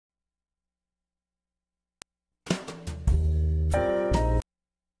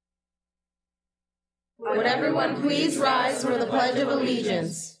Would everyone please rise for the Pledge of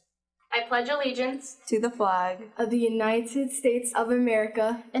Allegiance? I pledge allegiance to the flag of the United States of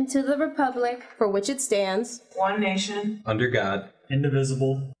America and to the republic for which it stands, one nation, under God,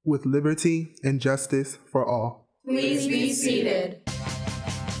 indivisible, with liberty and justice for all. Please be seated.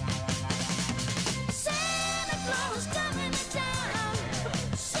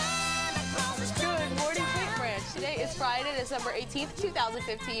 Friday, December 18th,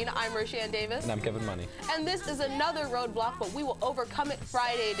 2015. I'm Roshan Davis. And I'm Kevin Money. And this is another roadblock, but we will overcome it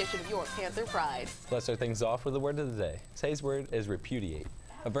Friday edition of your Panther Pride. Let's start things off with the word of the day. Today's word is repudiate,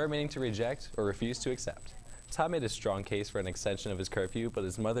 a verb meaning to reject or refuse to accept. Todd made a strong case for an extension of his curfew, but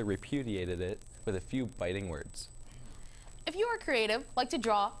his mother repudiated it with a few biting words. If you are creative, like to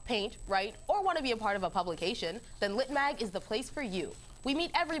draw, paint, write, or want to be a part of a publication, then LitMag is the place for you. We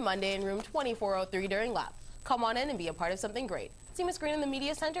meet every Monday in room 2403 during lab. Come on in and be a part of something great. See Ms. Green in the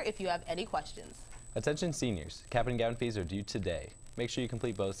Media Center if you have any questions. Attention seniors, cap and gown fees are due today. Make sure you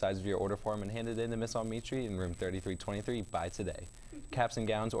complete both sides of your order form and hand it in to Ms. Almitri in room 3323 by today. Caps and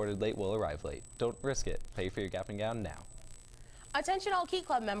gowns ordered late will arrive late. Don't risk it. Pay for your cap and gown now. Attention all Key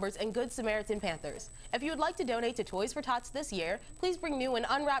Club members and Good Samaritan Panthers. If you would like to donate to Toys for Tots this year, please bring new and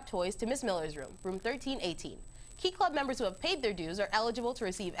unwrapped toys to Ms. Miller's room 1318. Key Club members who have paid their dues are eligible to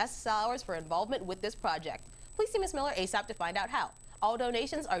receive SSL hours for involvement with this project. Please see Ms. Miller ASAP to find out how. All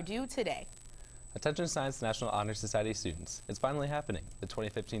donations are due today. Attention Science National Honor Society students. It's finally happening. The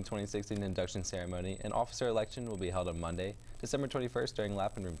 2015-2016 induction ceremony and officer election will be held on Monday, December 21st during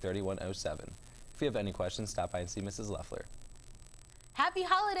lap in room 3107. If you have any questions, stop by and see Mrs. Leffler. Happy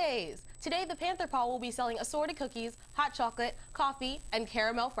holidays! Today, the Panther Paw will be selling assorted cookies, hot chocolate, coffee, and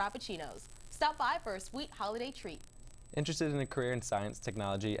caramel frappuccinos. Stop by for a sweet holiday treat. Interested in a career in science,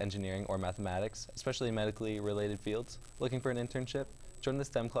 technology, engineering, or mathematics, especially medically related fields? Looking for an internship? Join the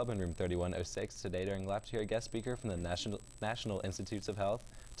STEM Club in room 3106 today during lab to hear a guest speaker from the National Institutes of Health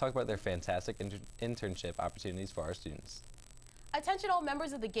talk about their fantastic internship opportunities for our students. Attention all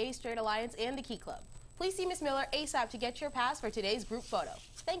members of the Gay Straight Alliance and the Key Club. Please see Ms. Miller ASAP to get your pass for today's group photo.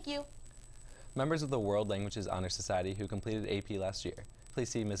 Thank you. Members of the World Languages Honor Society who completed AP last year. Please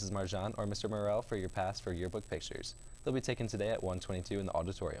see Mrs. Marjan or Mr. Morel for your pass for yearbook pictures. They'll be taken today at 1:22 in the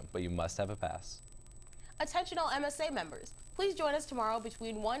auditorium, but you must have a pass. Attention all MSA members. Please join us tomorrow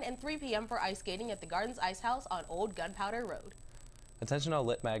between 1 and 3 p.m. for ice skating at the Gardens Ice House on Old Gunpowder Road. Attention all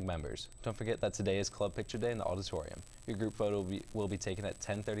LitMag members. Don't forget that today is Club Picture Day in the auditorium. Your group photo will be taken at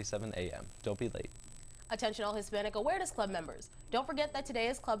 10:37 a.m. Don't be late. Attention all Hispanic Awareness Club members. Don't forget that today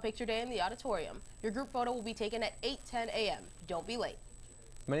is Club Picture Day in the auditorium. Your group photo will be taken at 8:10 a.m. Don't be late.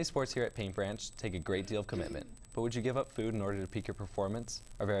 Many sports here at Paint Branch take a great deal of commitment, but would you give up food in order to peak your performance?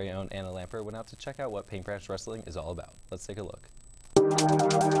 Our very own Anna Lamper went out to check out what Paint Branch Wrestling is all about. Let's take a look.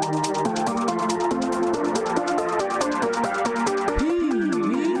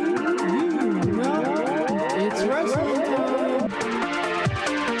 It's wrestling time.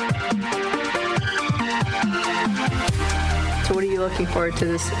 So what are you looking forward to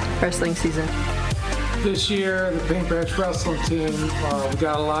this wrestling season? This year, the Paint Branch Wrestling team, we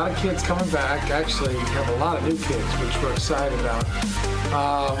got a lot of kids coming back. Actually, we have a lot of new kids, which we're excited about.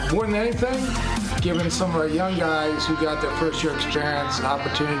 More than anything, giving some of our young guys who got their first year experience an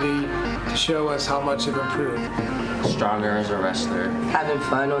opportunity to show us how much they've improved. Stronger as a wrestler. Having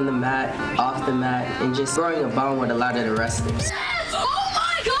fun on the mat, off the mat, and just throwing a bone with a lot of the wrestlers. Oh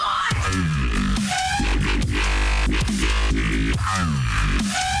my God!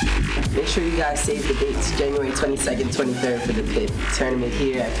 Make sure you guys save the dates, January 22nd, 23rd for the pit tournament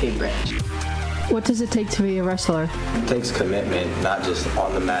here at Paint Branch. What does it take to be a wrestler? It takes commitment, not just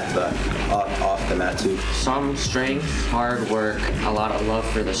on the mat, but off the mat too. Some strength, hard work, a lot of love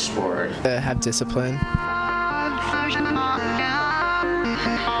for the sport. Have discipline.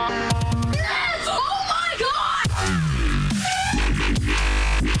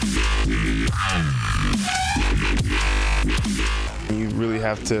 You really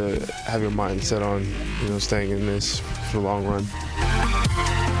have to have your mind set on, staying in this for the long run.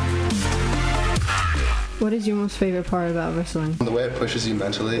 What is your most favorite part about wrestling? The way it pushes you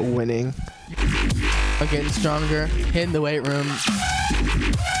mentally. Winning. Getting stronger, hitting the weight room.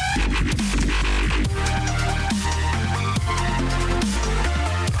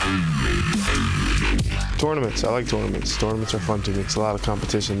 Tournaments. I like tournaments. Tournaments are fun to me. It's a lot of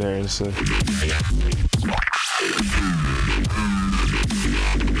competition there. And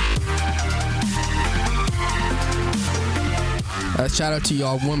shout out to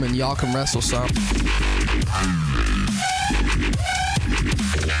y'all women. Y'all can wrestle some.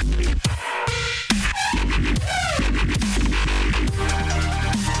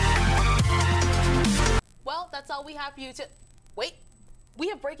 kidnap you to... Wait, we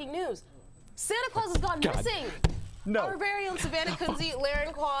have breaking news. Santa Claus has gone missing. No. Our very own Savannah Kunze,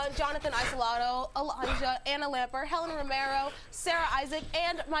 Laren Kwan, Jonathan Isolado, Elijah, Anna Lamper, Helen Romero, Sarah Isaac,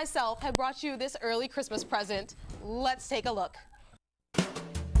 and myself have brought you this early Christmas present. Let's take a look.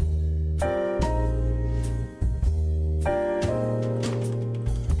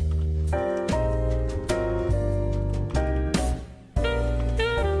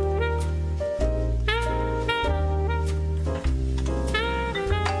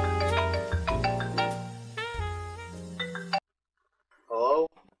 Hello?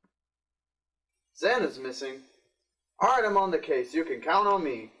 Santa's missing. Alright, I'm on the case. You can count on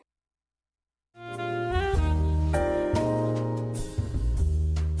me.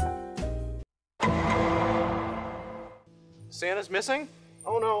 Santa's missing?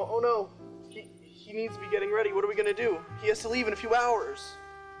 Oh no, oh no. He needs to be getting ready. What are we gonna do? He has to leave in a few hours.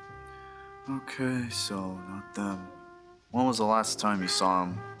 Okay, so not them. When was the last time you saw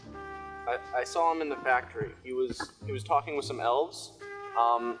him? I saw him in the factory. He was talking with some elves.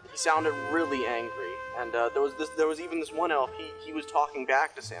 He sounded really angry, and there was even this one elf. He was talking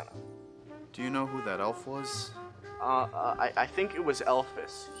back to Santa. Do you know who that elf was? I think it was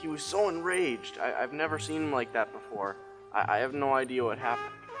Elphys. He was so enraged. I've never seen him like that before. I have no idea what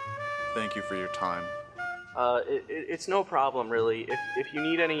happened. Thank you for your time. It's no problem, really. If you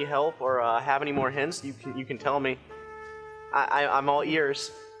need any help or have any more hints, you can tell me. I'm all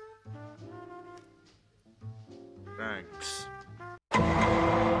ears. Thanks.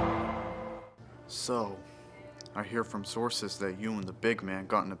 So, I hear from sources that you and the big man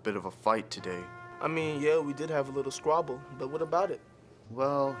got in a bit of a fight today. I mean, yeah, we did have a little squabble, but what about it?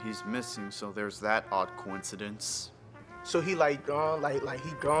 Well, he's missing, so there's that odd coincidence. So he like gone, like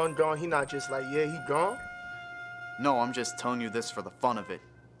he gone, he not just like, yeah, he gone? No, I'm just telling you this for the fun of it.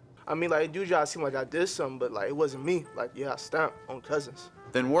 I mean, like, it do y'all seem like I did something, but like, it wasn't me. Like, yeah, I stamped on Cousins.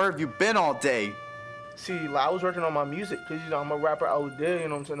 Then where have you been all day? See, like, I was working on my music, because, you know, I'm a rapper out there, you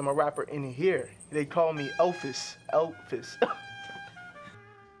know what I'm saying? I'm a rapper in here. They call me Elphys. Elphys.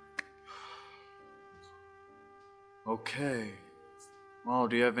 Okay. Well,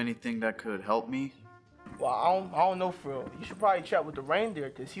 do you have anything that could help me? Well, I don't know for real. You should probably chat with the reindeer,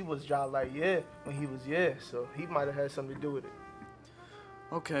 because he was just like, yeah, when he was, yeah. So he might have had something to do with it.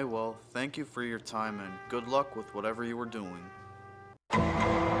 Okay, well, thank you for your time, and good luck with whatever you were doing.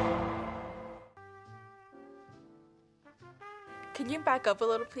 Can you back up a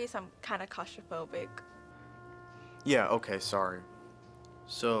little, please? I'm kind of claustrophobic. Yeah, okay, sorry.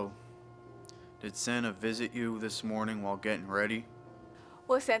 So, did Santa visit you this morning while getting ready?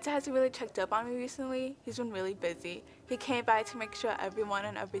 Well, Santa hasn't really checked up on me recently. He's been really busy. He came by to make sure everyone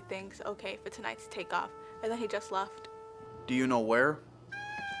and everything's okay for tonight's takeoff, and then he just left. Do you know where?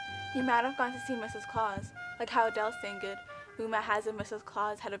 He might have gone to see Mrs. Claus, like how Adele singled. Rumor has it Mrs.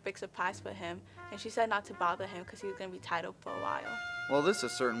 Claus had a big surprise for him, and she said not to bother him because he was going to be tied up for a while. Well, this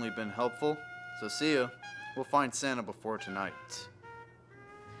has certainly been helpful, so see ya. We'll find Santa before tonight.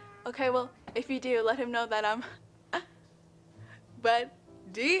 Okay, well, if you do, let him know that I'm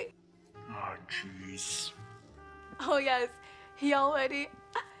ready. Oh, jeez. Oh, yes, he already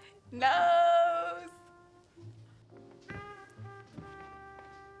knows.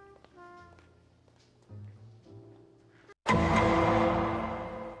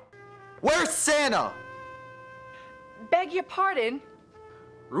 Where's Santa? Beg your pardon?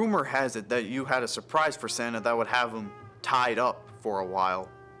 Rumor has it that you had a surprise for Santa that would have him tied up for a while.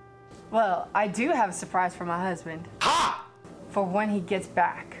 Well, I do have a surprise for my husband. Ha! For when he gets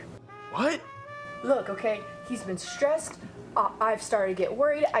back. What? Look, okay, he's been stressed. I've started to get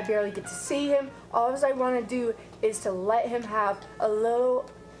worried. I barely get to see him. All I want to do is to let him have a little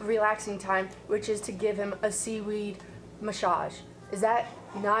relaxing time, which is to give him a seaweed massage. Is that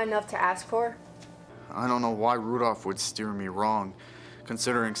not enough to ask for? I don't know why Rudolph would steer me wrong,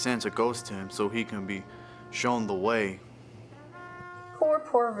 considering Santa goes to him so he can be shown the way.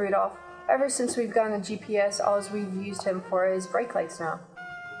 Poor Rudolph. Ever since we've gotten a GPS, all we've used him for is brake lights now.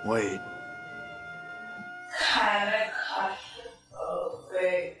 Wait.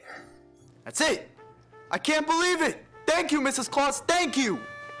 That's it! I can't believe it! Thank you, Mrs. Claus, thank you!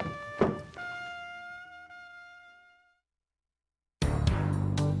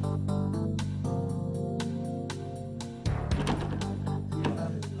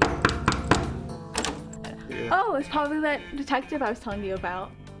 Oh, it's probably that detective I was telling you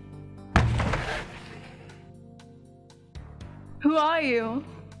about. Who are you?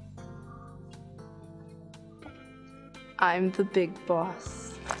 I'm the big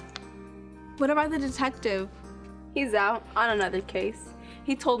boss. What about the detective? He's out on another case.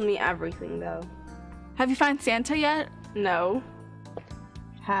 He told me everything, though. Have you found Santa yet? No.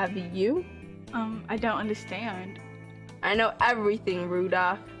 Have you? I don't understand. I know everything,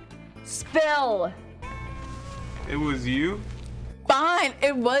 Rudolph. Spill! It was you? Fine,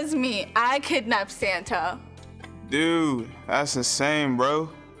 it was me. I kidnapped Santa. Dude, that's insane, bro.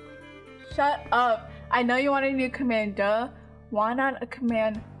 Shut up. I know you want a new command, duh. Why not a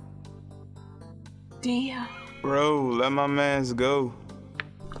command D? Bro, let my mans go.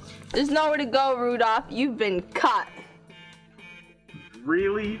 There's nowhere to go, Rudolph. You've been caught.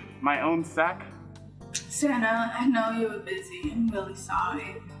 Really? My own sack? Santa, I know you were busy. I'm really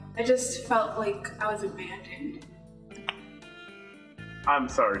sorry. I just felt like I was abandoned. I'm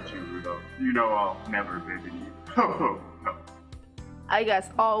sorry too, Rudolph. You know I'll never abandon you. No. I guess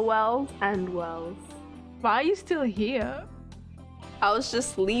all wells and wells. Why are you still here? I was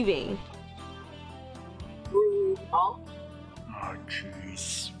just leaving. Rudolph? Oh,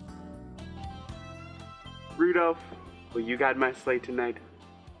 jeez. Rudolph, will you guide my sleigh tonight?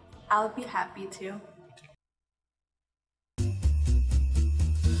 I'll be happy to.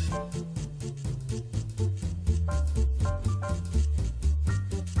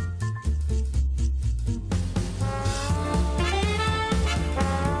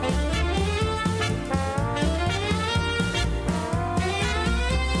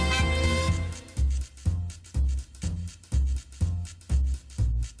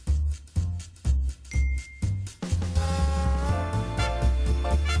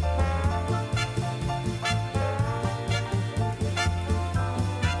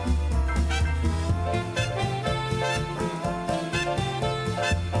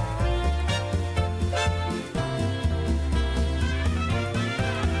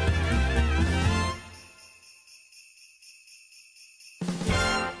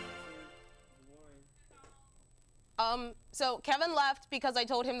 So Kevin left because I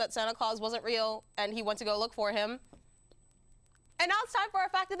told him that Santa Claus wasn't real and he went to go look for him. And now it's time for our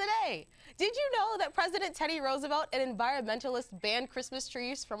fact of the day. Did you know that President Teddy Roosevelt, an environmentalist, banned Christmas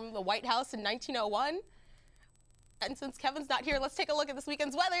trees from the White House in 1901? And since Kevin's not here, let's take a look at this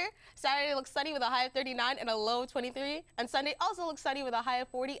weekend's weather. Saturday looks sunny with a high of 39 and a low of 23. And Sunday also looks sunny with a high of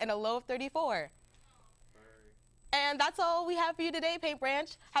 40 and a low of 34. And that's all we have for you today, Paint Branch.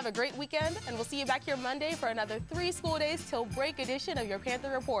 Have a great weekend, and we'll see you back here Monday for another 3 school days till break edition of your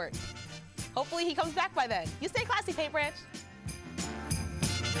Panther Report. Hopefully he comes back by then. You stay classy, Paint Branch.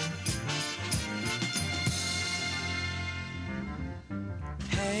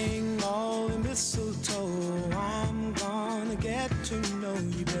 Hang all the mistletoe, I'm gonna get to know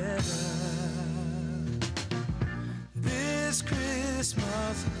you better this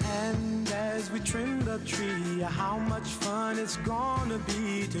Christmas. And as we trim the tree, how much fun it's gonna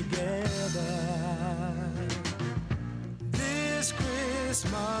be together this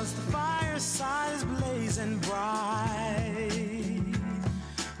Christmas. The